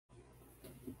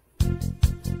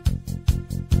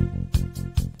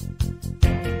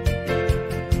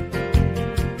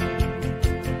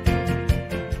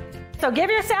So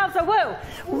give yourselves a woo.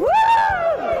 Woo!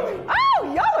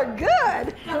 Oh, y'all are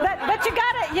good. But you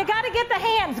gotta get the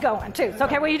hands going too. So,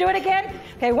 okay, will you do it again?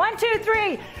 Okay, 1, 2,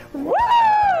 3. Woo!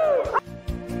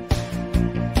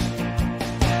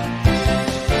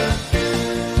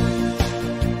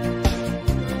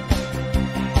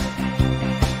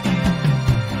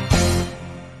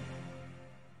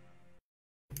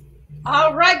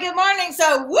 All right, good morning.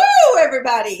 So, woo,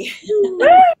 everybody. Good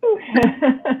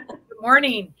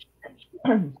morning.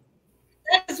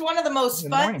 That is one of the most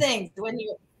fun things when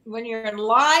you're in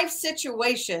live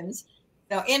situations,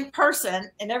 in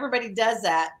person, and everybody does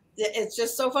that. It's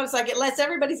just so fun. It's like it lets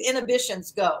everybody's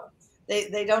inhibitions go.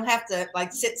 They don't have to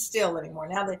like sit still anymore.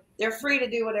 Now they're free to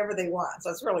do whatever they want. So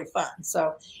it's really fun.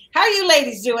 So how are you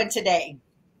ladies doing today?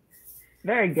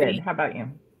 Very good. How about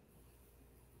you?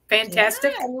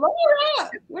 Fantastic. Yeah, Laura,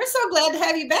 we're so glad to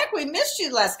have you back. We missed you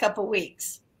the last couple of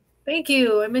weeks. Thank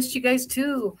you. I missed you guys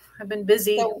too. I've been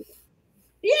busy. So,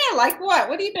 yeah, like what?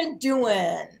 What have you been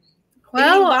doing?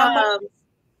 Well,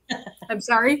 I'm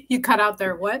sorry, you cut out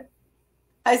there. What?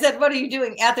 I said, what are you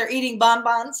doing out there eating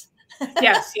bonbons?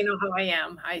 Yes, you know how I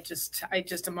am. I just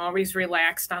am always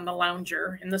relaxed on the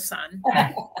lounger in the sun.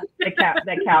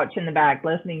 the couch in the back,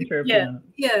 listening to a piano.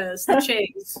 Yes, the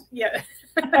chase. Yeah.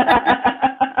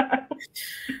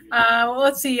 Well,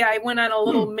 let's see. I went on a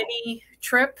little mini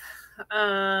trip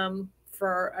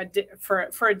for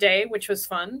a day, which was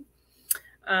fun.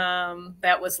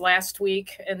 That was last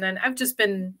week, and then I've just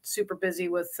been super busy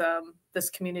with this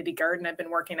community garden I've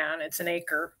been working on. It's an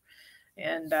acre,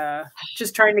 and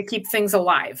just trying to keep things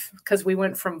alive because we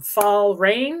went from fall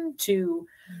rain to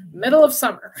middle of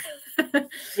summer.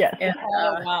 Yes. And,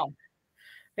 wow.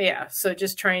 Yeah, so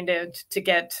just trying to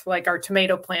get, like, our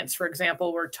tomato plants, for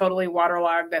example, were totally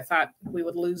waterlogged. I thought we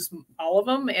would lose all of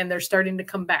them, and they're starting to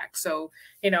come back. So,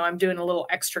 I'm doing a little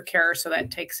extra care, so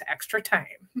that takes extra time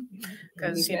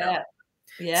because,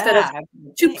 instead of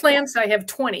 2 plants, I have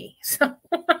 20. So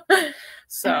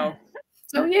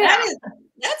yeah.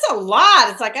 That's a lot.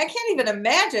 It's like I can't even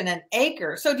imagine an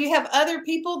acre. So do you have other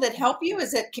people that help you?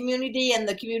 Is it community and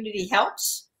the community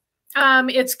helps?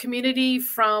 It's community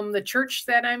from the church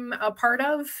that I'm a part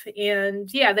of,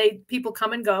 and yeah, people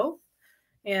come and go,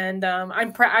 and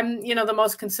I'm the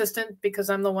most consistent because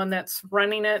I'm the one that's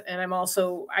running it, and I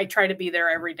try to be there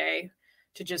every day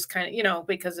to just kind of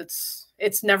because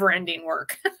it's never ending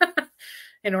work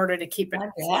in order to keep it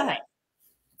flowing.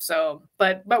 So,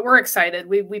 but we're excited.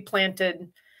 We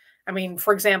planted,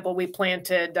 for example, we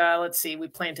planted we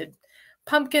planted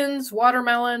pumpkins,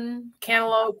 watermelon,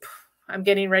 cantaloupe. I'm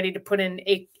getting ready to put in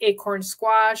acorn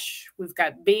squash. We've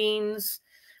got beans.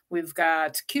 We've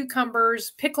got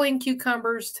cucumbers, pickling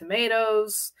cucumbers,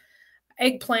 tomatoes,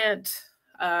 eggplant,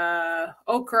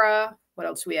 okra. What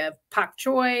else do we have? Pak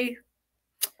choy.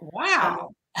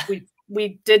 Wow.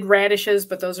 We did radishes,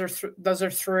 but those are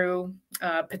through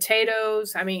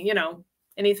potatoes.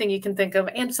 Anything you can think of,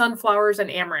 and sunflowers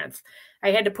and amaranth.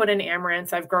 I had to put in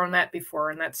amaranth. I've grown that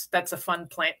before, and that's a fun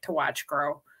plant to watch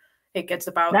grow. It gets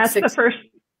about That's 6. The first.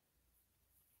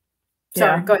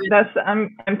 Sorry, go ahead.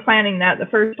 I'm planting that the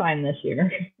first time this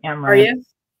year. Amaranth. Are you?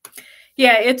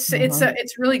 Yeah, it's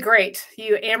really great.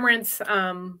 Amaranth,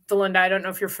 Delinda. I don't know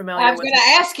if you're familiar. I was going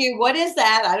to ask you, what is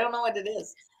that? I don't know what it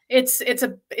is. It's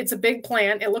a big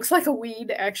plant. It looks like a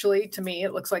weed, actually. To me,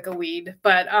 it looks like a weed.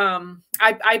 But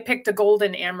I picked a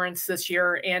golden amaranth this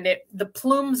year, and the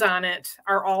plumes on it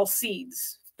are all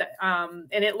seeds. And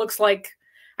it looks like.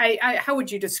 How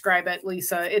would you describe it,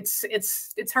 Lisa? It's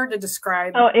hard to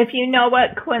describe. Oh, if you know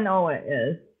what quinoa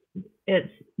is,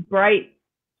 it's bright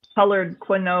colored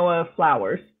quinoa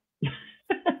flowers.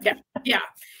 Yeah.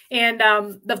 And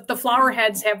the flower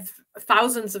heads have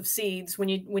thousands of seeds. When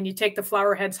you take the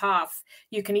flower heads off,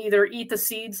 you can either eat the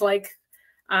seeds like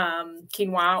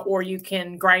quinoa, or you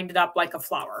can grind it up like a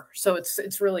flower. So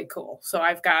it's really cool. So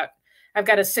I've got a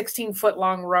 16-foot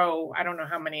long row. I don't know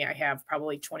how many I have,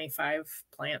 probably 25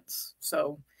 plants.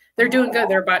 So they're doing good.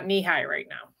 They're about knee high right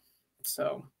now.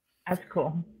 So that's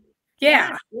cool.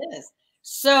 Yeah. Yes.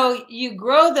 So you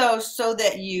grow those so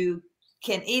that you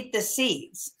can eat the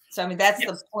seeds. So that's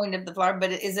the point of the flower.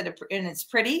 But and it's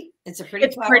pretty. It's a pretty.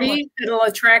 It's flower. Pretty. It'll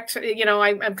attract.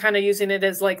 I'm kind of using it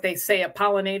as, like they say, a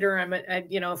pollinator.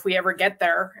 If we ever get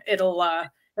there, it'll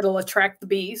attract the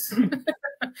bees.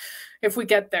 If we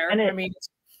get there. And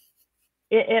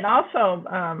it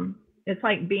also it's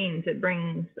like beans. It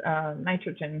brings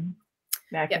nitrogen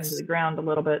back into the ground a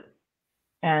little bit,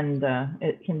 and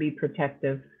it can be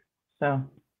protective. So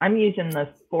I'm using the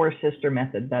 4 sister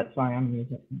method. That's why I'm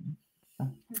using it. So.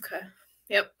 Okay.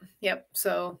 Yep.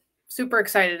 So super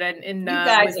excited, and you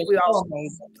guys are so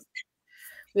amazing.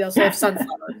 We also have sunflower.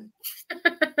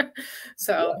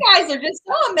 So you guys are just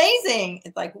so amazing.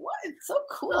 It's like, what? It's so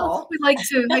cool. Well,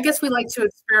 I guess we like to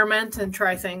experiment and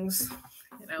try things,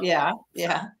 you know. Yeah.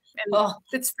 And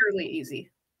it's fairly easy.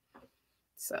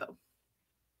 So.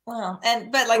 Well,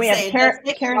 but like we I say, have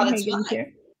Karen Higgins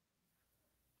here.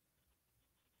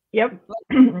 Yep.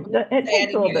 It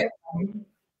takes a little bit.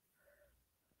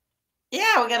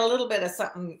 Yeah, we got a little bit of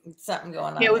something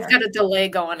going on. Yeah, we've got a delay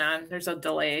going on. There's a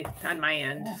delay on my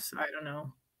end, so I don't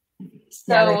know.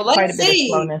 So let's see.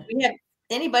 We have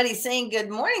anybody saying good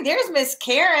morning. There's Miss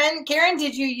Karen. Karen,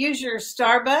 did you use your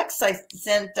Starbucks? I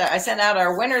sent out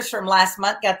our winners from last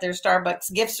month, got their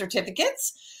Starbucks gift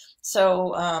certificates.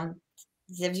 So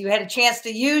have you had a chance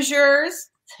to use yours?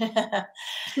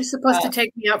 She's supposed to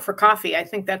take me out for coffee. I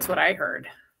think that's what I heard.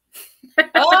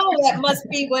 Oh, that must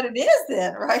be what it is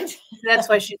then, right? That's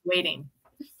why she's waiting.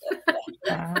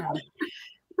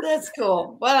 That's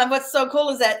cool. Well, what's so cool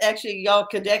is that actually y'all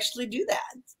could actually do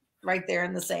that right there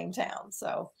in the same town.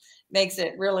 So makes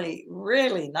it really,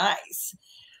 really nice.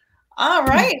 All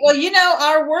right. Well, you know,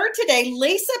 our word today,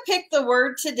 Lisa picked the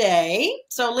word today.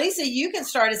 So Lisa, you can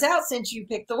start us out since you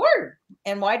picked the word.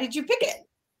 And why did you pick it?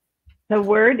 The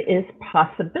word is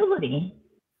possibility.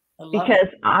 Because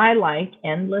I like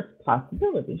endless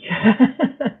possibilities.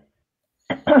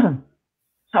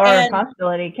 However,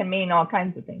 possibility can mean all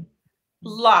kinds of things.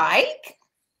 Like?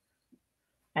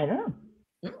 I don't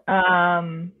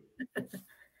know.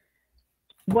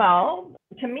 Well,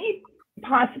 to me,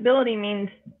 possibility means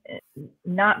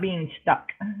not being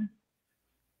stuck.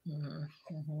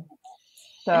 Mm-hmm.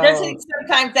 So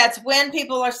sometimes that's when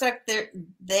people are stuck.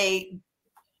 It's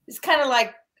kind of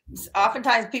like,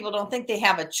 oftentimes people don't think they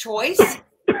have a choice.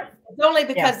 It's only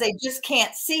because they just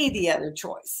can't see the other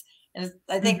choice. And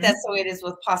I think that's the way it is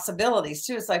with possibilities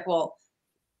too. It's like, well,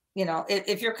 you know,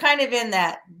 if you're kind of in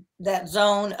that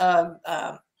zone of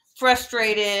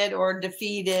frustrated or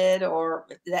defeated or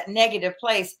that negative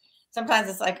place, sometimes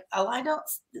it's like, oh, I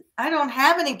don't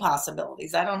have any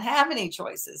possibilities. I don't have any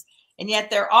choices. And yet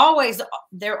they're always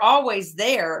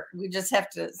there. We just have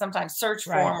to sometimes search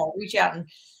for them or reach out and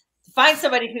find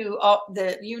somebody who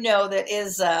that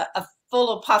is a full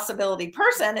of possibility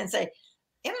person and say,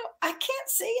 you know, I can't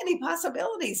see any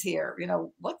possibilities here. You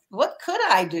know, what could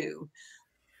I do?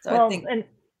 So I think, and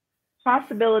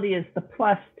possibility is the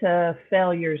plus to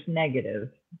failure's negative.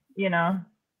 You know,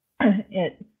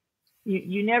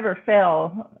 you never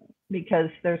fail because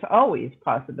there's always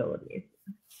possibilities.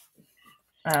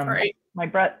 Right.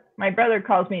 My brother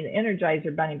calls me the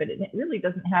Energizer Bunny, but it really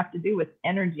doesn't have to do with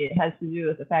energy. It has to do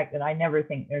with the fact that I never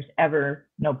think there's ever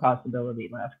no possibility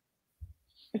left.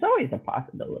 There's always a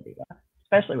possibility left,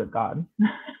 especially with God.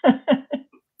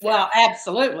 Well,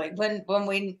 absolutely. When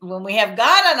we have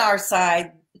God on our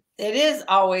side, it is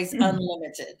always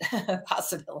unlimited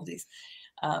possibilities.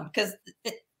 Because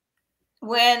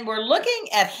when we're looking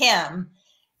at Him,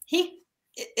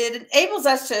 it enables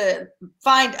us to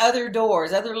find other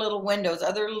doors, other little windows,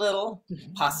 other little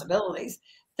possibilities,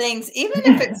 things, even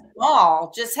if it's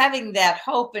small, just having that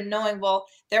hope and knowing, well,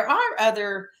 there are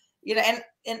other, you know,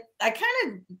 and I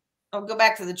I'll go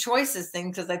back to the choices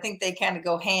thing because I think they kind of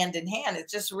go hand in hand.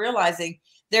 It's just realizing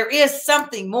there is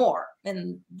something more,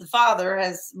 and the Father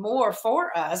has more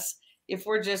for us if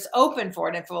we're just open for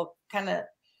it. If we'll kind of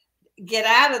get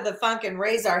out of the funk and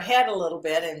raise our head a little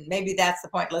bit, and maybe that's the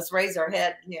point. Let's raise our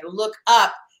head, you know, look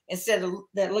up instead of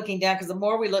looking down, because the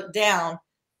more we look down,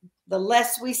 the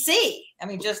less we see. I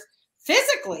mean, just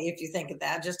physically, if you think of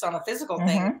that, just on a physical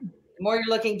thing, the more you're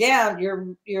looking down,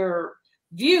 your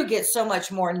view gets so much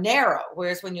more narrow.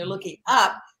 Whereas when you're looking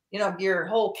up, you know, your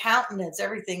whole countenance,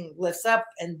 everything lifts up,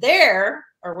 and there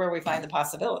are where we find the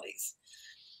possibilities.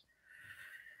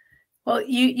 Well,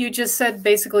 you just said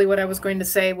basically what I was going to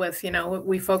say with, you know,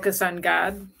 we focus on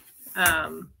God.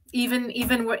 Even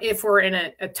if we're in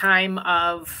a time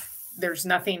of there's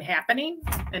nothing happening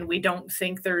and we don't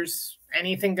think there's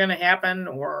anything going to happen,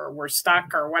 or we're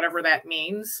stuck, or whatever that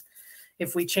means,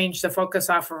 if we change the focus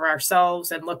off of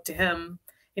ourselves and look to Him,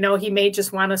 you know, He may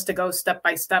just want us to go step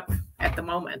by step at the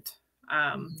moment.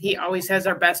 He always has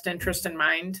our best interest in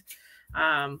mind.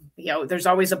 You know, there's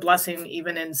always a blessing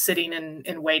even in sitting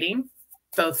and waiting.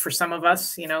 Though for some of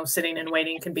us, you know, sitting and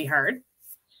waiting can be hard.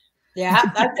 Yeah,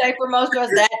 I'd say for most of us,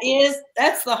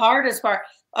 that's the hardest part.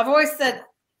 I've always said,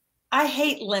 I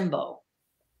hate limbo.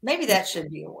 Maybe that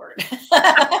should be a word.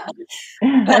 But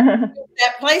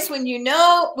that place when you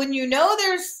know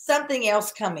there's something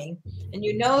else coming, and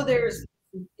you know there's,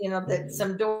 you know, that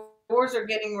some doors are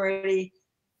getting ready,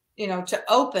 you know, to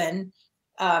open.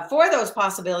 for those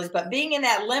possibilities, but being in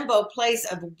that limbo place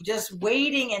of just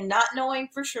waiting and not knowing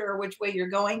for sure which way you're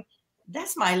going,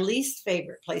 that's my least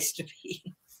favorite place to be.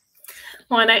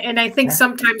 Well, and I think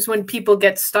sometimes when people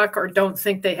get stuck or don't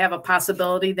think they have a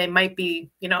possibility, they might be,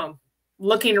 you know,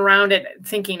 looking around at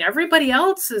thinking everybody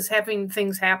else is having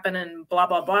things happen and blah,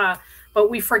 blah, blah. But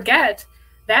we forget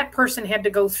that person had to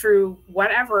go through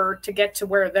whatever to get to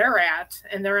where they're at.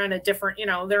 And they're on a different, you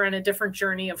know, they're on a different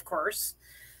journey, of course.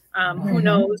 Who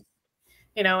knows,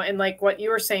 you know, and like what you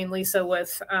were saying, Lisa,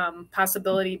 with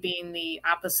possibility being the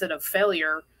opposite of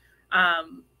failure.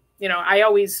 You know, I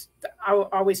always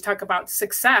talk about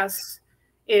success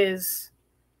is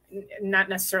not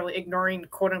necessarily ignoring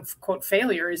quote unquote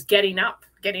failure, is getting up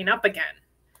again,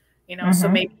 you know, so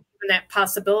maybe even that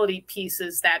possibility piece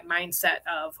is that mindset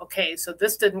of, okay, so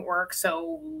this didn't work.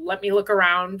 So let me look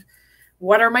around.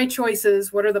 What are my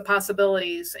choices? What are the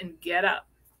possibilities? And get up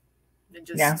and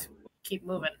just keep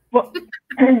moving. Well,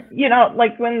 you know,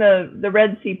 like when the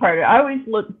Red Sea parted, I always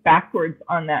look backwards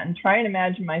on that and try and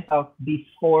imagine myself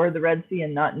before the Red Sea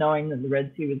and not knowing that the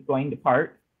Red Sea was going to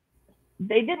part.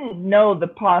 They didn't know the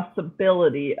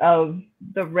possibility of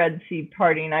the Red Sea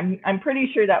parting. I'm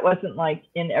pretty sure that wasn't like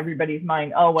in everybody's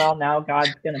mind, oh, well, now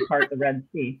God's going to part the Red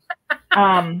Sea.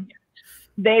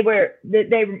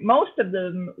 Most of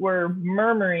them were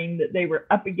murmuring that they were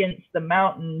up against the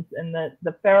mountains and that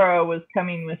the Pharaoh was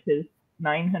coming with his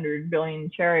 900 billion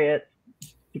chariots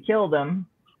to kill them.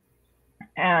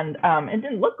 And it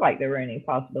didn't look like there were any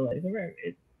possibilities.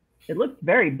 It looked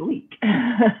very bleak.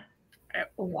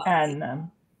 And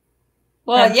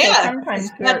well, yeah, so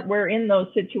sometimes we're in those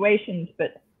situations,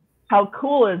 but how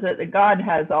cool is it that God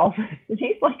has all this?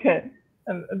 He's like a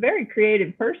very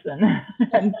creative person.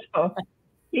 And so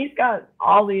he's got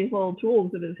all these little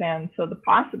tools at his hand. So the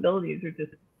possibilities are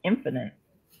just infinite.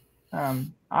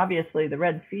 Obviously the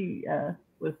Red Sea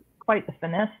was quite the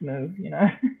finesse move, you know.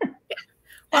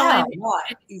 Well,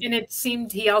 and it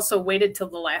seemed he also waited till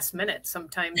the last minute.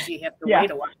 Sometimes you have to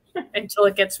wait a while until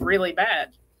it gets really bad.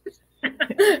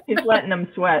 He's letting them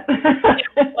sweat.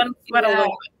 Let them sweat a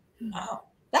little bit. Oh,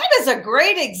 that is a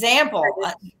great example.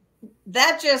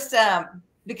 That just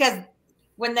because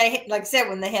when they, like I said,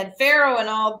 when they had Pharaoh and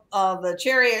all the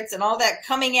chariots and all that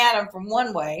coming at them from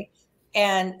one way,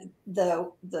 and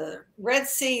the Red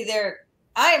Sea there,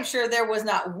 I am sure there was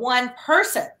not one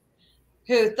person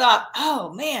who thought,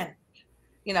 oh man,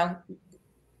 you know,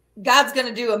 God's going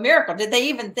to do a miracle. Did they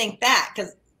even think that?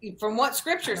 Because from what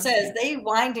Scripture says, they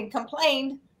whined and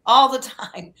complained all the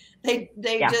time. They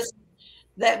just,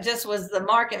 that just was the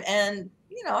mark. And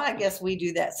you know, I guess we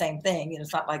do that same thing. You know,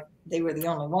 it's not like they were the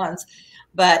only ones,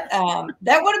 but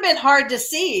that would have been hard to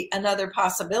see another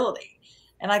possibility.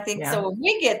 And I think so when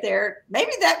we get there,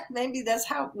 maybe that's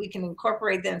how we can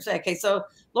incorporate them and say, okay, so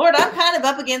Lord, I'm kind of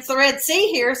up against the Red Sea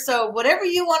here. So whatever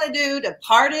you want to do to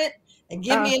part it and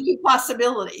give me a new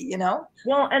possibility, you know?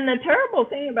 Well, and the terrible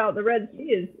thing about the Red Sea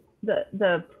is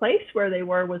the place where they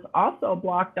were was also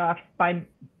blocked off by,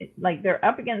 like, they're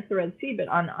up against the Red Sea, but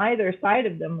on either side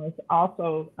of them was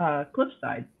also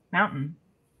cliffside mountain.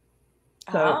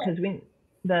 So because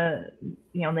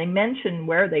they mentioned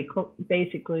where they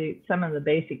basically some of the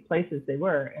basic places they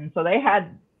were, and so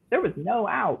there was no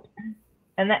out,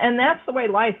 and that's the way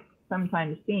life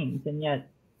sometimes seems, and yet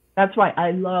that's why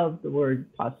I love the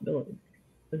word possibility,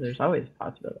 because there's always a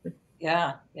possibility.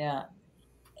 Yeah.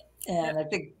 And I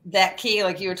think that key,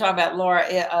 like you were talking about, Laura,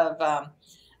 of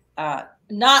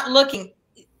not looking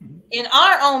in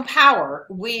our own power,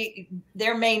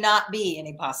 there may not be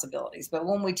any possibilities, but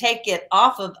when we take it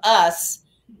off of us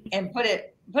and put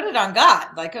it on God,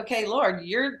 like, okay, Lord,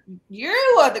 you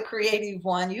are the creative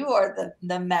one. You are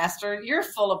the master. You're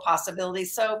full of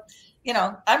possibilities. So, you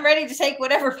know, I'm ready to take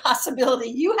whatever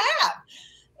possibility you have.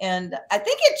 And I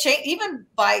think it changed, even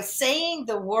by saying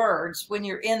the words when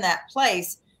you're in that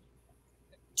place,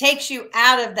 takes you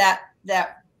out of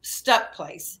that stuck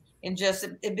place, and just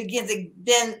it begins,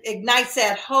 then ignites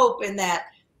that hope and that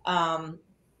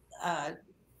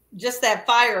just that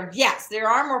fire of, yes, there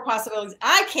are more possibilities.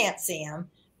 I can't see them,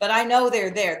 but I know they're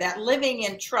there. That living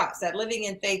in trust, that living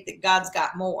in faith that God's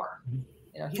got more.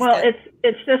 You know,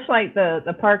 it's just like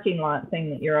the parking lot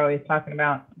thing that you're always talking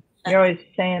about. You're always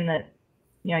saying that,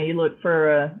 you know, you look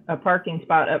for a parking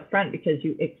spot up front because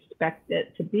you expect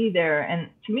it to be there. And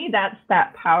to me, that's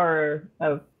that power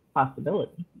of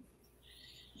possibility.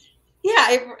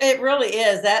 Yeah, it really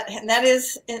is. That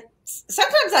is,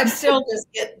 sometimes I still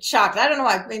just get shocked. I don't know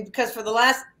why. I mean, because for the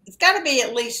last, it's got to be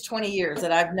at least 20 years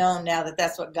that I've known now that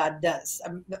that's what God does.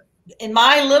 In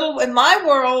my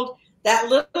world, that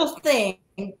little thing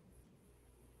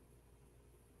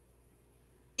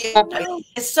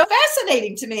It's so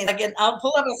fascinating to me. Again, I'll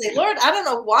pull up and say, Lord, I don't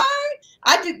know why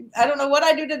I don't know what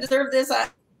I do to deserve this. I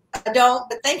don't,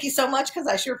 but thank you so much, because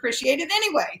I sure appreciate it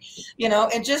anyway.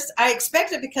 And just, I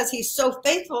expect it because he's so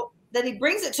faithful that he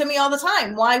brings it to me all the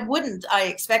time. Why wouldn't I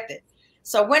expect it?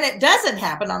 So when it doesn't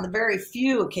happen on the very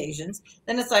few occasions,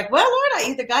 then it's like, well, Lord, I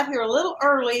either got here a little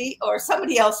early or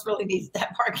somebody else really needed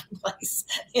that parking place,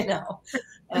 Well,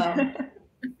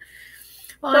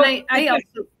 so, and I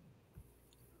also,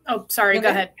 oh, sorry, go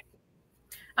ahead.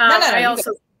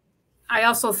 I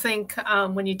also think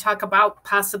when you talk about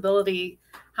possibility,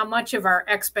 how much of our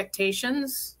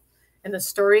expectations and the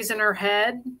stories in our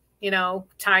head,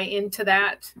 tie into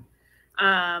that.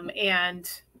 And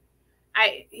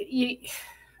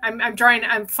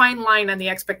I'm fine line on the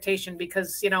expectation,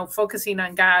 because, focusing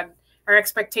on God, our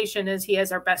expectation is he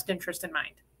has our best interest in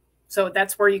mind. So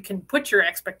that's where you can put your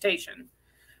expectation.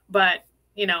 But,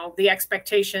 the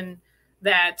expectation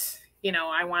that,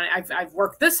 I've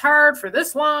worked this hard for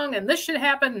this long, and this should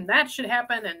happen and that should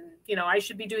happen. And, I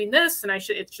should be doing this, and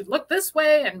it should look this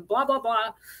way, and blah, blah,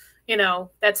 blah.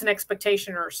 That's an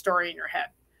expectation or a story in your head.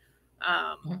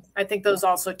 I think those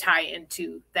also tie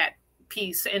into that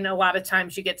piece. And a lot of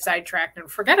times you get sidetracked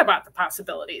and forget about the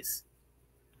possibilities.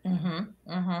 Mm-hmm,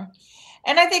 mm-hmm.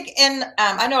 And I think,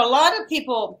 I know a lot of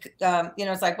people,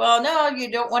 it's like, well, no,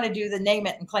 you don't want to do the name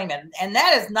it and claim it. And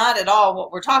that is not at all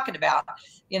what we're talking about.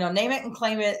 Name it and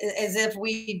claim it as if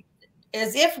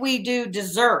we do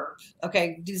deserve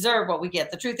what we get.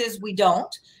 The truth is we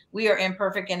don't. We are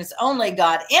imperfect, and it's only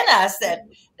God in us that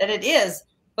it is.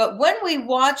 But when we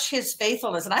watch his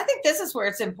faithfulness, and I think this is where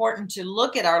it's important to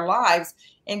look at our lives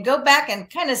and go back and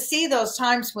kind of see those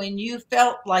times when you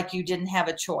felt like you didn't have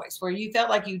a choice, where you felt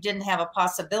like you didn't have a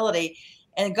possibility,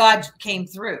 and God came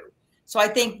through. So I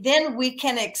think then we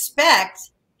can expect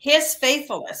his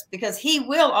faithfulness, because he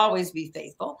will always be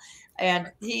faithful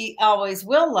and he always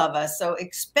will love us. So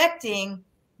expecting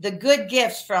the good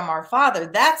gifts from our Father,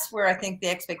 that's where I think the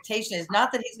expectation is,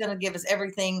 not that he's going to give us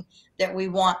everything that we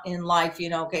want in life.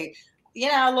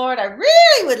 Lord, I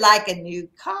really would like a new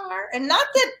car. And not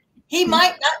that he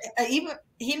might not, even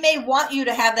he may want you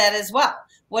to have that as well,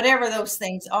 whatever those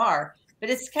things are.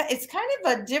 But it's kind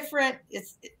of a different,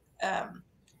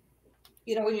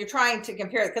 when you're trying to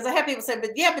compare it, because I have people say,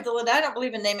 but Linda, I don't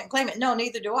believe in name it and claim it. No,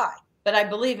 neither do I. But I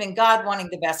believe in God wanting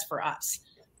the best for us.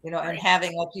 And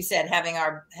having, like you said, having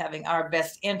our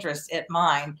best interest at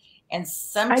mind. And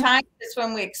sometimes it's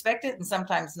when we expect it, and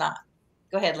sometimes not.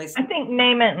 Go ahead, Lisa. I think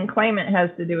name it and claim it has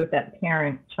to do with that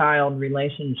parent-child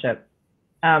relationship.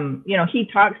 He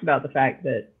talks about the fact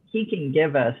that he can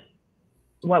give us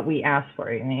what we ask for.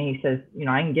 And he says,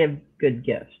 I can give good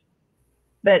gifts.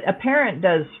 But a parent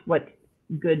does what's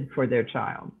good for their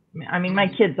child. I mean, my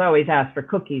kids always ask for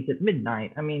cookies at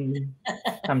midnight. I mean,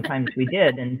 sometimes we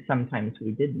did, and sometimes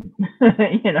we didn't.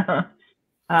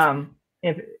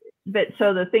 But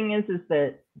so the thing is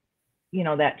that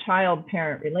that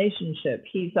child-parent relationship,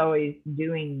 he's always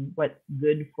doing what's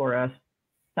good for us.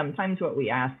 Sometimes what we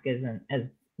ask isn't as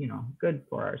good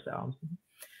for ourselves.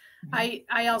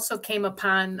 I also came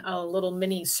upon a little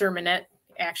mini sermonette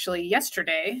actually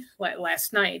yesterday,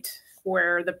 last night,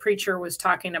 where the preacher was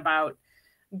talking about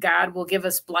God will give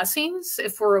us blessings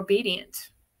if we're obedient.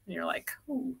 And you're like,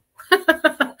 ooh,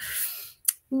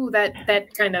 ooh,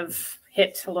 that kind of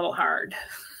hit a little hard.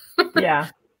 Yeah.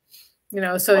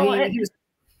 So he was,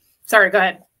 sorry, go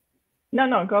ahead.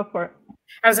 No, go for it.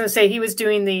 I was going to say, he was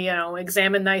doing the,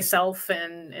 examine thyself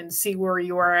and see where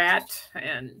you are at.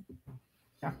 And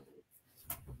yeah.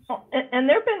 Well, and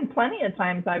there've been plenty of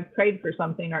times I've prayed for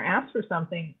something or asked for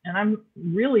something, and I'm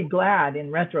really glad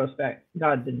in retrospect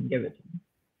God didn't give it to me.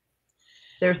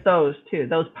 There's those too,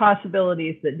 those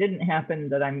possibilities that didn't happen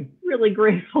that I'm really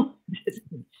grateful,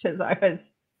 because I was,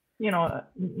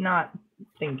 not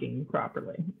thinking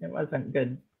properly. It wasn't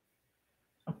good.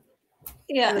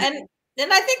 Yeah, and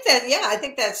I think that, I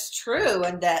think that's true,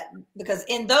 and that because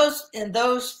in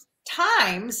those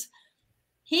times,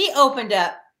 he opened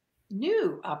up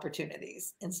new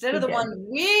opportunities instead of the one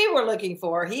we were looking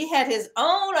for. He had his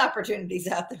own opportunities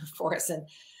out there for us, and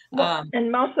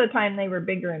and most of the time they were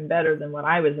bigger and better than what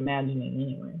I was imagining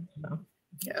anyway. So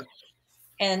yeah,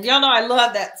 and y'all know I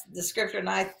love the scripture, and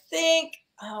I think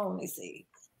let me see,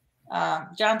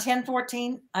 John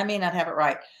 10:14. I may not have it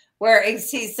right, where he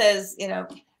says,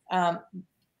 that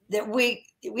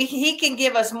he can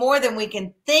give us more than we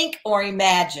can think or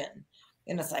imagine.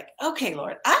 And it's like, okay,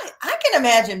 Lord, I can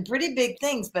imagine pretty big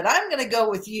things, but I'm going to go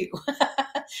with you.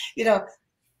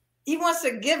 He wants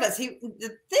to give us,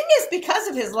 the thing is, because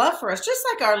of his love for us, just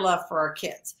like our love for our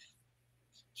kids,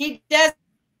 he does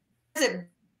it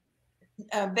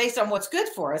based on what's good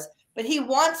for us, but he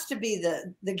wants to be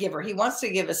the giver. He wants to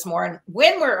give us more. And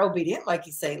when we're obedient, like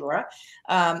you say, Laura,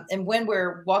 and when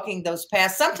we're walking those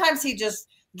paths, sometimes he just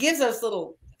gives us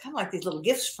little, kind of like these little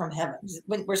gifts from heaven.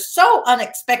 When we're so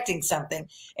unexpecting something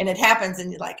and it happens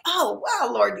and you're like, oh,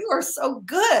 wow, Lord, you are so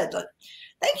good.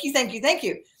 Thank you, thank you, thank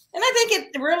you. And I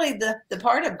think it really the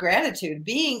part of gratitude,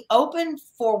 being open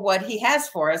for what he has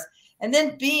for us, and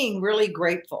then being really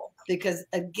grateful, because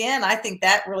again, I think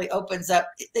that really opens up.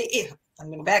 I'm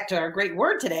going back to our great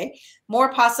word today,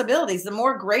 more possibilities. The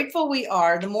more grateful we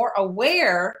are, the more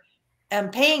aware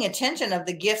and paying attention of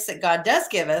the gifts that God does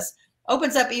give us,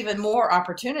 opens up even more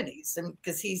opportunities, and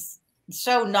because he's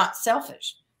so not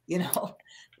selfish, you know.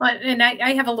 And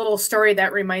I have a little story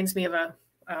that reminds me of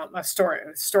a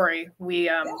story.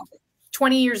 We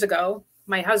 20 years ago,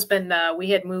 my husband, we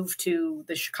had moved to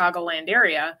the Chicagoland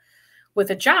area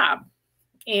with a job,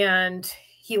 and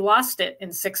he lost it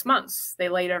in 6 months. They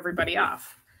laid everybody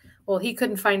off. Well, he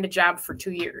couldn't find a job for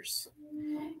 2 years,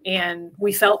 and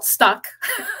we felt stuck.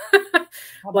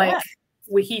 Like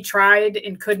he tried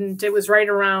and couldn't. It was right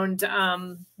around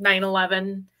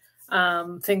 9/11.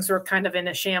 Things were kind of in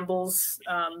a shambles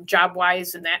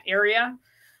job-wise in that area.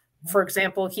 For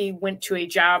example, he went to a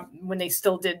job when they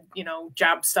still did,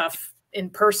 job stuff in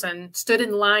person, stood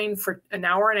in line for an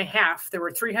hour and a half. There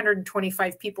were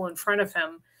 325 people in front of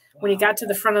him. When he got to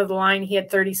the front of the line, he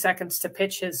had 30 seconds to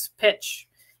pitch his pitch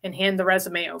and hand the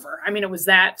resume over. I mean, it was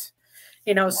that,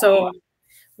 so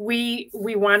we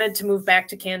wanted to move back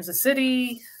to Kansas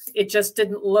City. It just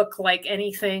didn't look like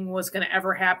anything was going to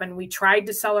ever happen. We tried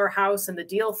to sell our house and the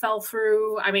deal fell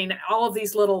through. I mean, all of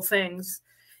these little things.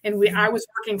 And I was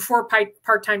working 4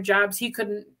 part-time jobs. He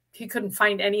couldn't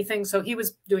find anything. So he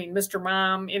was doing Mr.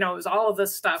 Mom, it was all of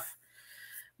this stuff.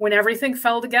 When everything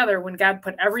fell together, when God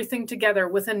put everything together,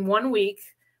 within 1 week,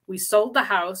 we sold the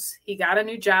house. He got a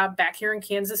new job back here in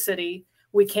Kansas City.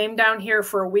 We came down here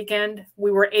for a weekend.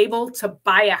 We were able to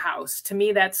buy a house. To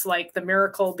me, that's like the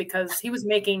miracle, because he was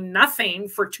making nothing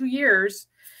for 2 years.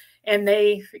 And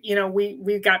we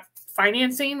got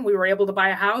financing. We were able to buy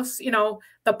a house.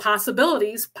 The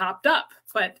possibilities popped up.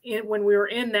 But when we were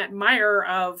in that mire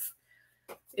of,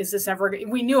 is this ever,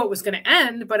 we knew it was going to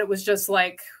end, but it was just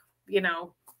like,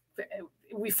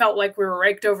 we felt like we were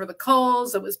raked over the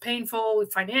coals. It was painful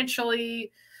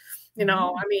financially.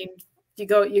 I mean, you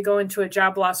go into a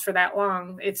job loss for that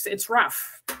long. It's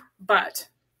rough, but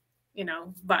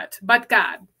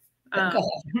God, and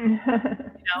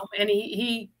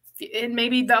he and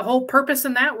maybe the whole purpose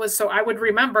in that was so I would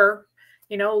remember,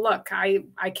 look, I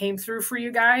came through for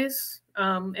you guys.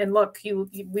 And look,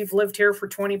 we've lived here for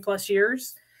 20 plus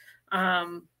years.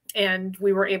 And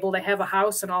we were able to have a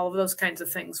house and all of those kinds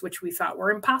of things, which we thought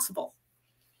were impossible.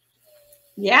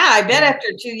 Yeah, I bet after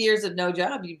 2 years of no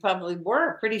job, you probably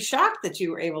were pretty shocked that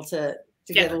you were able to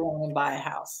get a loan and buy a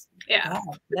house. Yeah, wow,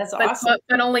 that's awesome.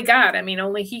 But only God. I mean,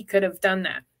 only He could have done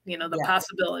that. The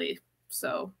possibility.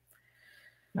 So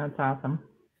that's awesome.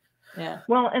 Yeah.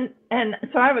 Well, and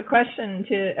so I have a question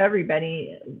to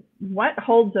everybody. What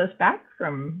holds us back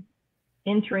from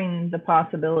entering the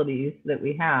possibilities that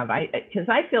we have? Because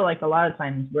I feel like a lot of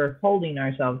times we're holding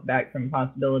ourselves back from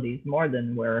possibilities more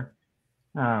than we're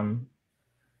than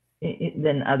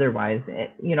otherwise.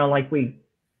 Like we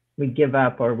give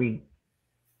up, or we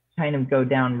kind of go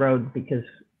down roads because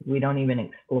we don't even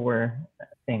explore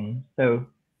things. So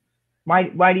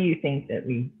why do you think that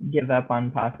we give up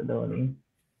on possibilities?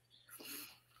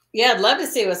 Yeah, I'd love to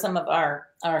see what some of our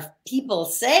people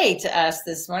say to us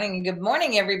this morning. And good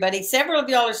morning, everybody. Several of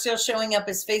y'all are still showing up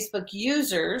as Facebook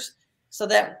users, so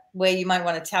that way you might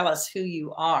want to tell us who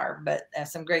you are. But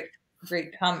some great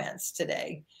comments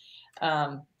today.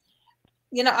 I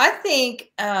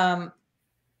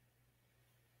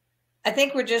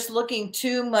think we're just looking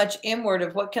too much inward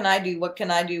of what can I do, what can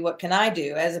I do, what can I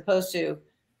do, as opposed to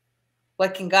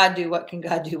what can God do, what can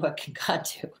God do, what can God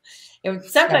do. And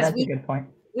sometimes that's a good point.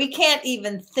 We can't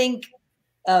even think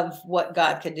of what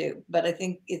God could do. But I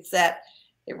think it's that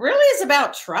it really is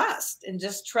about trust, and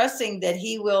just trusting that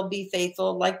He will be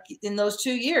faithful. Like in those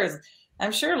 2 years,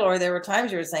 I'm sure, Lord, there were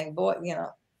times you were saying, boy,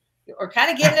 or kind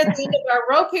of getting at the end of our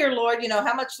rope here, Lord,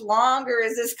 how much longer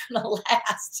is this going to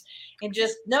last? And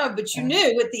just no, but you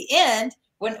knew at the end,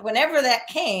 whenever that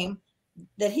came,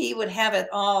 that He would have it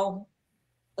all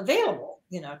available,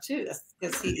 to us,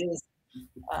 because He is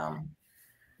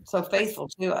so faithful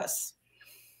to us.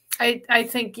 I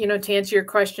think, to answer your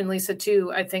question, Lisa,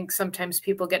 too, I think sometimes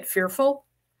people get fearful.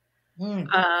 That's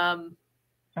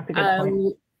a good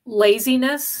point.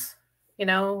 Laziness,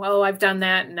 I've done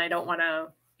that and I don't want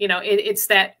to, it's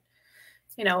that,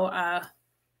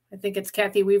 I think it's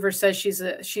Kathy Weaver says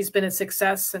she's been a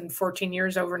success in 14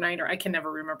 years overnight, or I can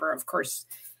never remember. Of course,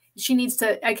 she needs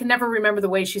to. I can never remember the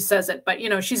way she says it, but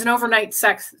she's an overnight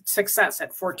success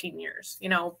at 14 years.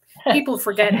 People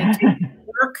forget it takes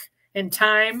work and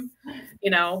time,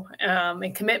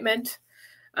 and commitment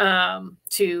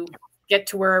to get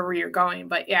to wherever you're going.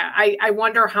 But yeah, I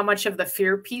wonder how much of the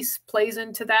fear piece plays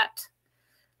into that,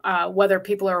 whether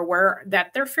people are aware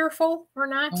that they're fearful or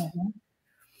not. Mm-hmm.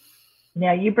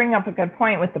 Yeah, you bring up a good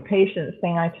point with the patience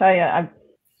thing. I tell you,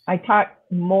 I talk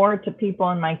more to people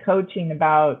in my coaching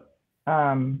about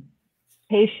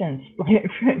patience,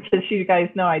 because you guys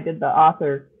know I did the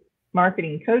author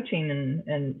marketing coaching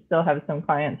and still have some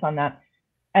clients on that.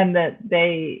 And that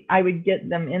I would get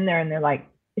them in there and they're like,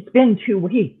 it's been 2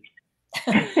 weeks,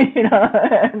 and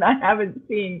I haven't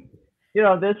seen,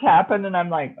 this happen. And I'm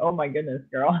like, oh my goodness,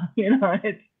 girl,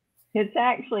 it's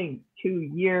actually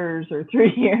 2 years or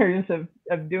 3 years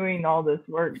of doing all this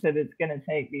work that it's going to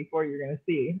take before you're going to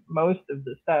see most of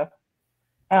the stuff.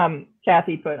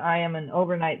 Kathy put, I am an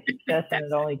overnight success and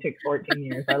it only took 14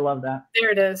 years. I love that.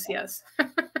 There it is. Yes.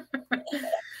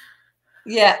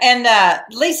 Yeah. And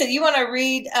Lisa, you want to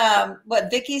read what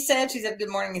Vicki said? She said, good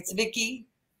morning. It's Vicki.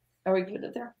 Are we good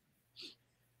there?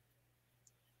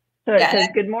 So it says,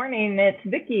 good morning, it's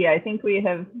Vicki. I think we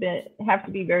have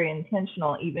to be very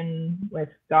intentional, even with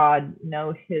God.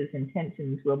 Know his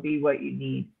intentions will be what you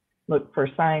need. Look for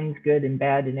signs, good and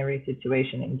bad, in every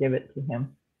situation and give it to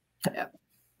him. Yeah.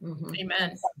 Mm-hmm.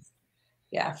 Amen.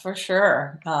 Yeah, for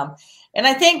sure. And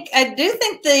I do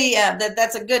think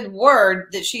that's a good word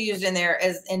that she used in there,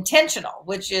 as intentional,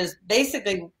 which is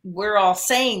basically, we're all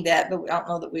saying that, but I don't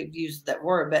know that we've used that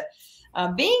word, but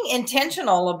being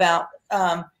intentional about,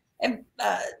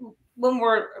 when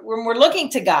we're looking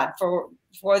to God for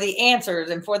the answers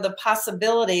and for the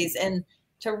possibilities, and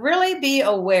to really be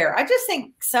aware. I just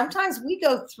think sometimes we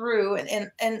go through, and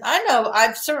I know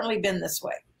I've certainly been this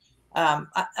way. I'm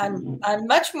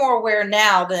much more aware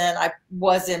now than I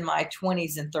was in my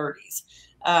 20s and 30s.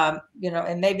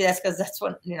 And maybe that's because that's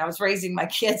when I was raising my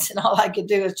kids, and all I could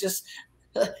do is just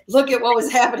look at what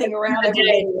was happening around every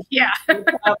day. Yeah. And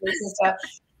stuff.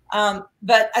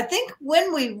 But I think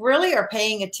when we really are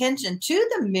paying attention to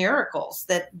the miracles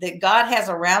that God has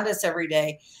around us every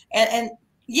day, and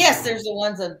yes, there's the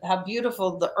ones of how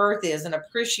beautiful the earth is, and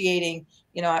appreciating,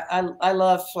 I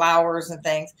love flowers and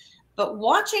things, but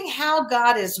watching how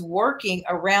God is working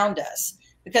around us,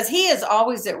 because he is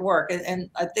always at work. And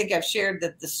I think I've shared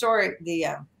that the story, the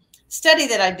study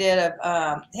that I did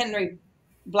of Henry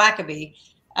Blackaby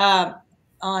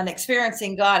on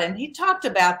experiencing God. And he talked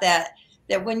about that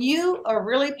when you are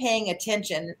really paying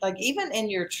attention, like even in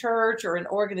your church or in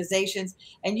organizations,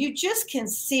 and you just can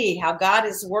see how God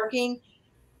is working,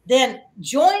 then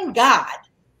join God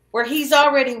where he's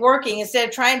already working, instead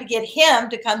of trying to get him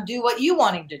to come do what you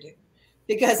want him to do.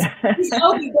 Because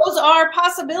those are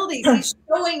possibilities. He's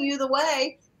showing you the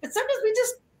way. But sometimes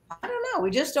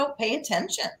we just don't pay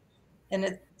attention. And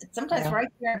it's sometimes right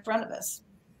there in front of us.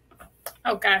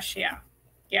 Oh gosh, yeah.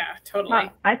 Yeah, totally.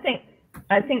 I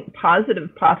think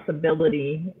positive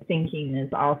possibility thinking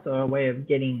is also a way of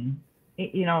getting,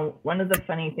 one of the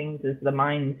funny things is the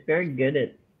mind's very good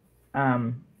at,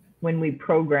 when we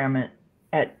program it,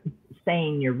 at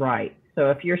saying you're right.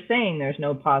 So if you're saying there's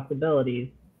no possibilities,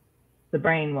 the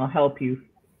brain will help you,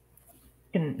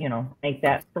 make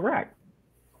that correct.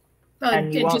 Well,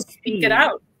 and you just speak it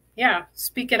out. Yeah,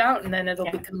 speak it out, and then it'll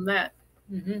become that.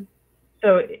 Mm-hmm.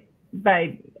 So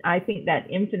I think that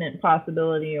infinite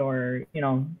possibility, or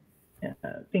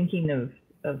thinking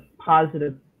of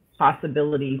positive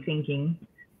possibility thinking,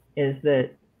 is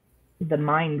that the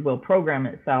mind will program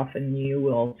itself, and you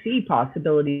will see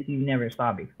possibilities you never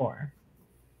saw before.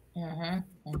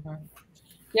 Mm-hmm. Mm-hmm.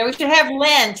 Yeah, we should have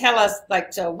Lynn tell us,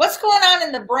 so what's going on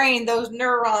in the brain, those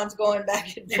neurons going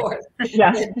back and forth.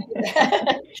 Yeah.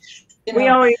 We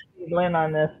always need Lynn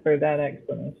on this for that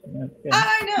explanation. That's good.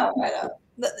 I know.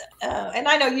 And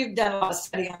I know you've done a lot of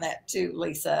study on that too,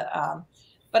 Lisa.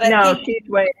 But I think she's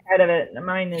way ahead of it.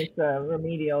 Mine is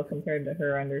remedial compared to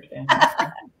her understanding.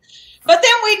 But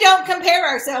then we don't compare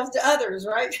ourselves to others,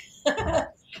 right?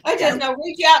 I just know,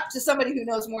 reach out to somebody who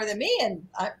knows more than me, and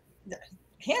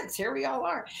hence here we all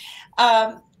are.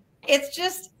 It's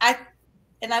just I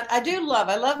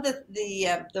love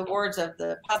the words of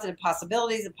the positive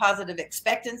possibilities, the positive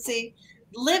expectancy,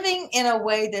 living in a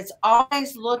way that's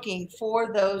always looking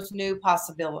for those new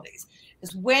possibilities.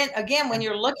 Is when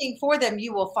you're looking for them,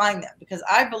 you will find them, because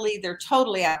I believe they're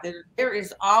totally out there. There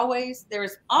is always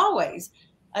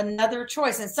another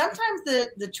choice. And sometimes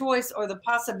the choice or the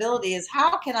possibility is,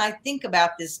 how can I think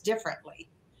about this differently?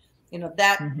 You know,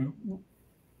 that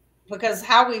because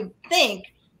how we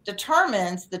think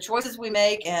determines the choices we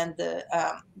make, and the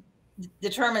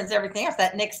determines everything else,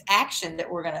 that next action that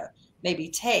we're going to maybe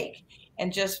take.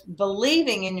 And just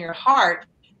believing in your heart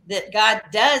that God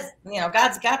does, you know,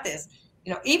 God's got this.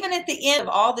 You know, even at the end of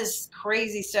all this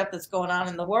crazy stuff that's going on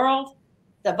in the world,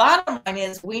 the bottom line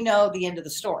is we know the end of the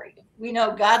story. We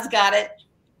know God's got it.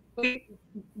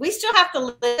 We still have to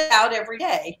live it out every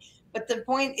day. But the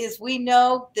point is, we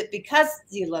know that because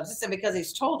he loves us and because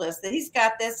he's told us that he's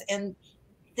got this, and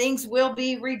things will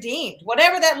be redeemed,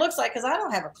 whatever that looks like, because I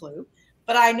don't have a clue,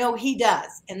 but I know he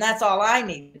does. And that's all I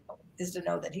need to know, is to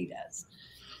know that he does.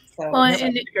 So, well,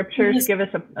 and scriptures give us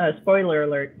a spoiler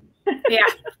alert. Yeah.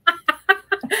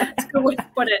 That's a good way to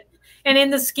put it. And in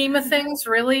the scheme of things,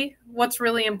 really, what's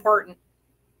really important?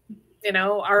 You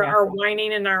know, our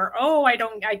whining and our, oh, I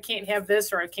can't have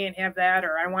this, or I can't have that,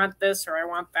 or I want this, or I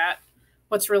want that.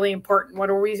 What's really important? What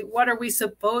are we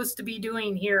supposed to be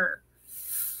doing here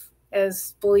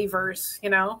as believers?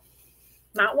 You know,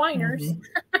 not whiners,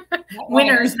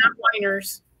 winners, not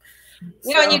whiners.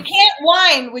 You know, and you can't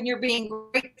whine when you're being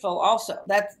grateful also.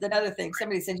 That's another thing.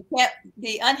 Somebody said you can't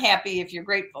be unhappy if you're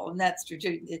grateful, and that's true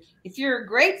too. If you're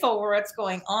grateful for what's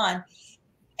going on,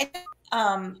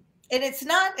 and it's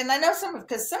not, and I know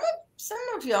because some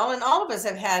of y'all and all of us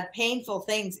have had painful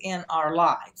things in our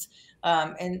lives,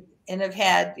 and have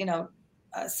had, you know,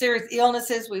 serious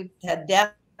illnesses. We've had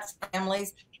deaths in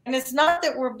families. And it's not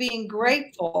that we're being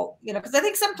grateful, you know, because I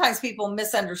think sometimes people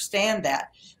misunderstand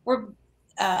that.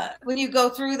 When you go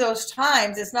through those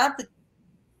times, it's not that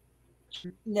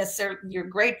necessarily you're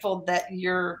grateful that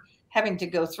you're having to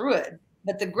go through it,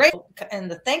 but the grateful and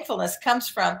the thankfulness comes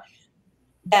from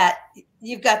that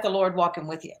you've got the Lord walking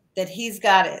with you, that he's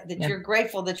got it, that you're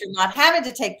grateful that you're not having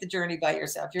to take the journey by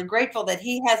yourself. You're grateful that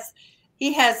he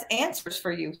has answers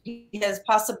for you. He has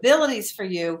possibilities for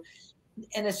you.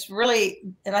 And it's really,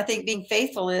 and I think being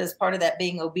faithful is part of that,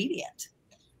 being obedient,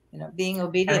 you know, being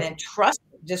obedient and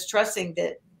trusting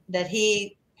that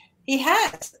he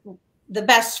has the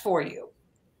best for you.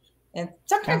 And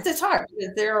sometimes it's hard.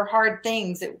 There are hard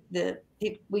things that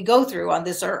we go through on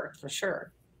this earth, for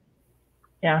sure.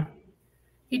 Yeah.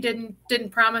 He didn't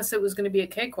promise it was going to be a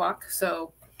cakewalk.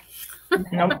 So,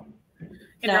 nope.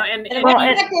 You know, and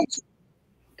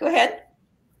go ahead.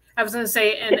 I was going to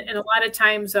say, and a lot of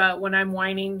times when I'm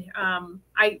whining,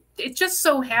 it just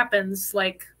so happens,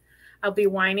 like, I'll be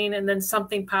whining and then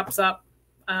something pops up.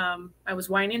 I was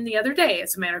whining the other day,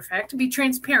 as a matter of fact, to be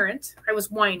transparent. I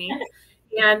was whining,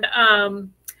 and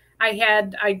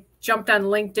I jumped on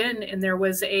LinkedIn, and there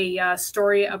was a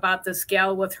story about this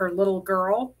gal with her little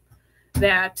girl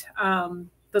that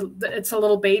it's a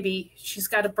little baby. She's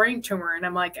got a brain tumor, and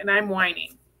I'm like, and I'm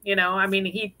whining. You know, I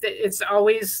mean, there's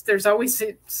always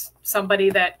somebody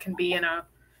that can be in a,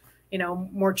 you know,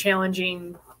 more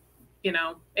challenging, you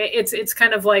know, it's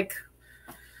kind of like,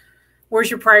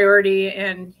 where's your priority?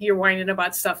 And you're whining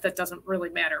about stuff that doesn't really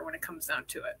matter when it comes down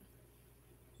to it.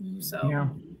 So, yeah.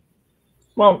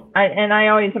 Well, I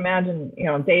always imagine, you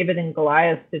know, David and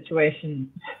Goliath's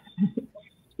situation,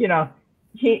 you know,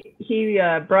 he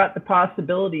brought the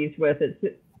possibilities with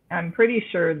it. I'm pretty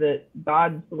sure that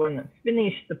God's the one that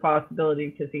finished the possibility,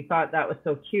 because he thought that was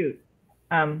so cute,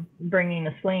 bringing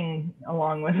a sling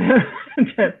along with him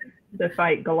to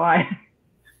fight Goliath.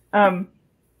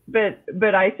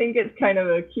 But I think it's kind of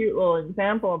a cute little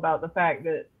example about the fact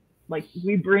that, like,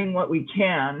 we bring what we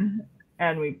can,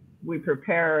 and we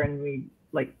prepare, and we,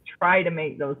 like, try to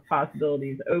make those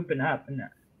possibilities open up. And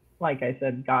like I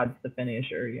said, God's the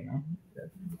finisher, you know.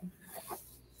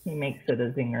 He makes it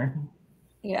a zinger.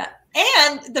 Yeah.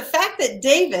 And the fact that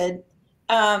David,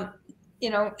 you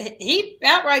know, he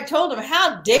outright told him,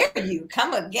 how dare you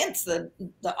come against the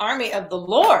army of the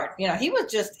Lord? You know, he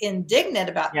was just indignant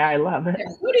about, yeah, I love it.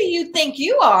 Who do you think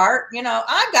you are? You know,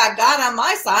 I've got God on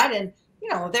my side. And, you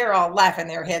know, they're all laughing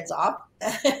their heads off.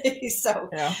 So,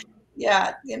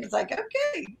 yeah. And it's like,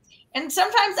 okay. And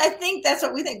sometimes I think that's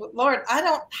what we think, Lord, I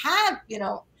don't have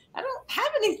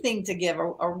anything to give,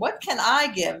 or what can I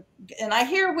give? And I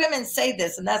hear women say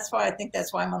this, and that's why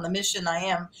I'm on the mission I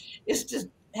am, is to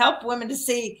help women to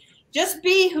see, just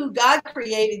be who God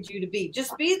created you to be.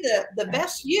 Just be the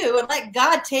best you, and let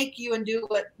God take you and do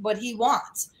what he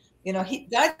wants. You know,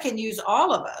 God can use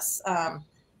all of us. And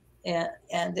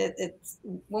it's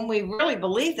when we really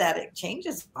believe that, it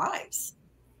changes lives.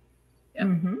 Yep.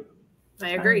 Mm-hmm. I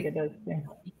agree. It does, yeah.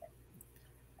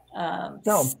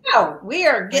 So we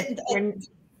are getting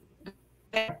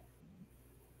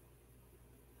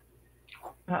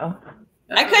Uh-oh.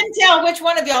 I couldn't tell which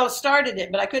one of y'all started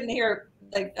it, but I couldn't hear.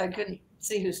 I couldn't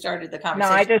see who started the No,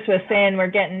 conversation. I just was saying we're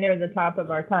getting near the top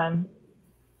of our time.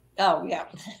 Oh, yeah.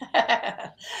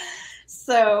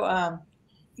 So,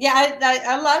 yeah,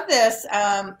 I love this.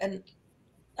 And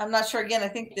I'm not sure, again, I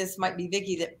think this might be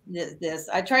Vicki that did this.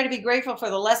 I try to be grateful for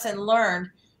the lesson learned.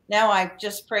 Now I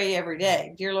just pray every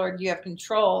day. Dear Lord, you have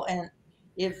control. And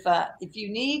if you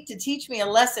need to teach me a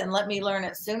lesson, let me learn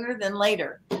it sooner than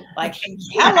later. Like,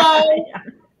 hello.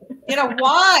 You know,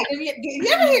 why? Do you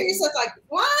ever hear yourself like,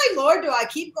 why, Lord, do I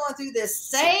keep going through this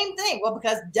same thing? Well,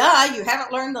 because duh, you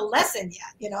haven't learned the lesson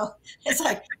yet. You know, it's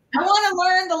like, I want to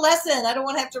learn the lesson. I don't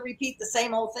want to have to repeat the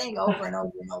same old thing over and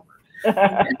over and over.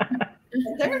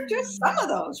 And there are just some of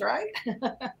those, right?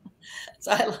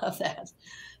 So I love that.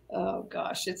 Oh,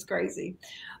 gosh, it's crazy.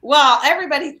 Well,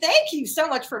 everybody, thank you so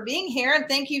much for being here. And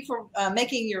thank you for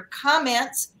making your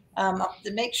comments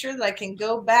to make sure that I can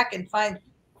go back and find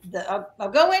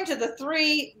I'll go into the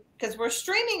 3 because we're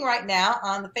streaming right now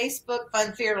on the Facebook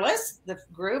Fun Fearless, the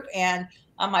group, and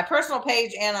on my personal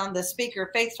page and on the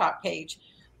Speaker Faith Talk page.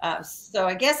 So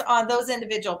I guess on those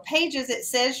individual pages, it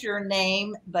says your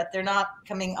name, but they're not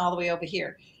coming all the way over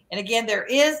here. And again, there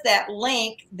is that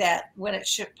link that when it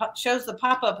shows the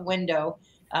pop-up window,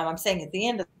 I'm saying at the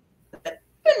end of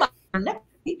next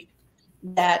week,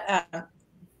 that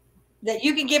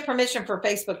you can get permission for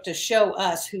Facebook to show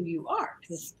us who you are.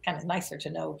 It's kind of nicer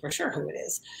to know for sure who it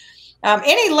is.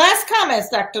 Any last comments,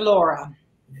 Dr. Laura,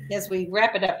 as we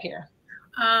wrap it up here?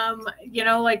 You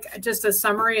know, like just a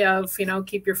summary of, you know,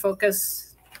 keep your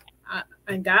focus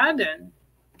on God, and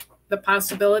the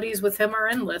possibilities with him are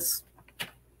endless.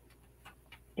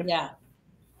 Yeah.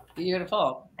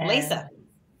 Beautiful. And Lisa.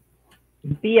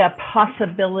 Be a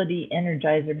possibility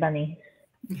energizer bunny.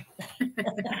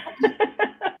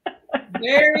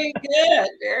 Very good.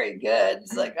 Very good.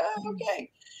 It's like, oh,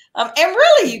 okay. And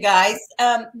really, you guys,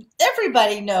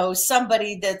 everybody knows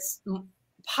somebody that's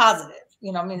positive.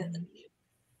 You know, I mean,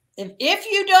 if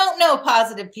you don't know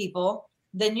positive people,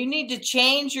 then you need to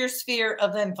change your sphere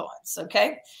of influence.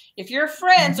 Okay. If your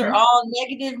friends are all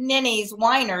negative ninnies,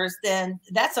 whiners, then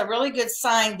that's a really good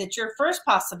sign that your first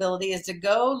possibility is to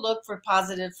go look for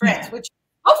positive friends, which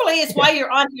hopefully is why you're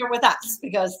on here with us,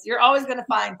 because you're always going to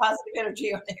find positive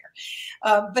energy on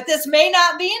there. But this may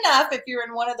not be enough if you're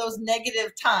in one of those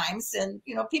negative times, and,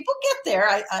 you know, people get there.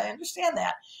 I understand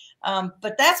that.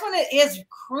 But that's when it is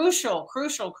crucial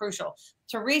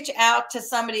to reach out to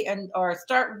somebody or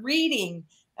start reading,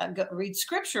 read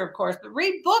scripture, of course, but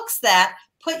read books that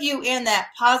put you in that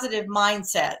positive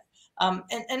mindset.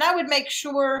 And I would make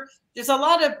sure there's a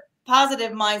lot of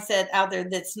positive mindset out there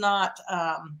that's not,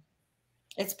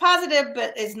 it's positive,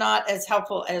 but is not as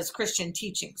helpful as Christian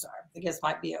teachings are. I guess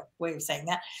might be a way of saying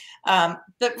that.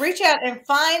 But reach out and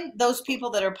find those people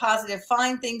that are positive,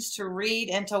 find things to read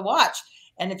and to watch.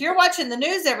 And if you're watching the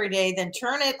news every day, then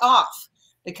turn it off,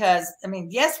 because, I mean,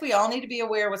 yes, we all need to be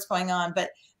aware of what's going on,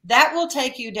 but that will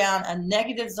take you down a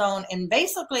negative zone. And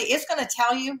basically it's going to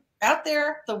tell you out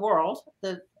there, the world,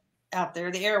 out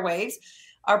there, the airwaves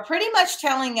are pretty much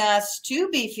telling us to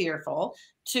be fearful,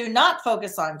 to not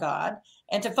focus on God,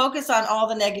 and to focus on all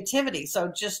the negativity.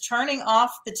 So just turning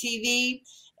off the TV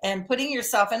and putting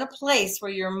yourself in a place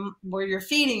where you're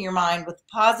feeding your mind with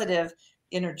positive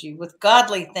energy, with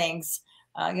godly things.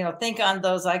 You know, think on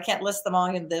those. I can't list them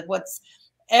all. What's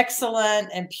excellent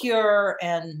and pure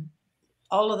and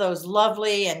all of those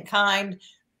lovely and kind.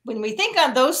 When we think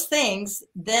on those things,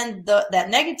 then that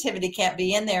negativity can't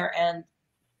be in there, and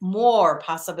more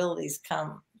possibilities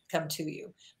come to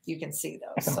you. You can see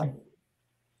those. So.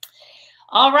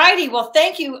 All righty. Well,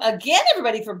 thank you again,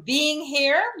 everybody, for being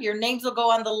here. Your names will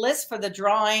go on the list for the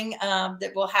drawing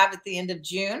that we'll have at the end of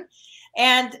June.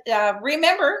 And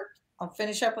remember, I'll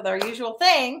finish up with our usual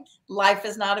thing. Life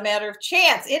is not a matter of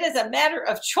chance. It is a matter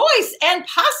of choice and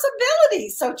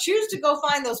possibilities. So choose to go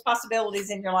find those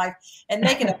possibilities in your life and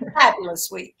make it a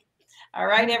fabulous week. All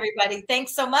right, everybody.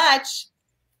 Thanks so much.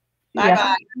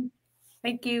 Bye-bye.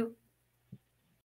 Thank you.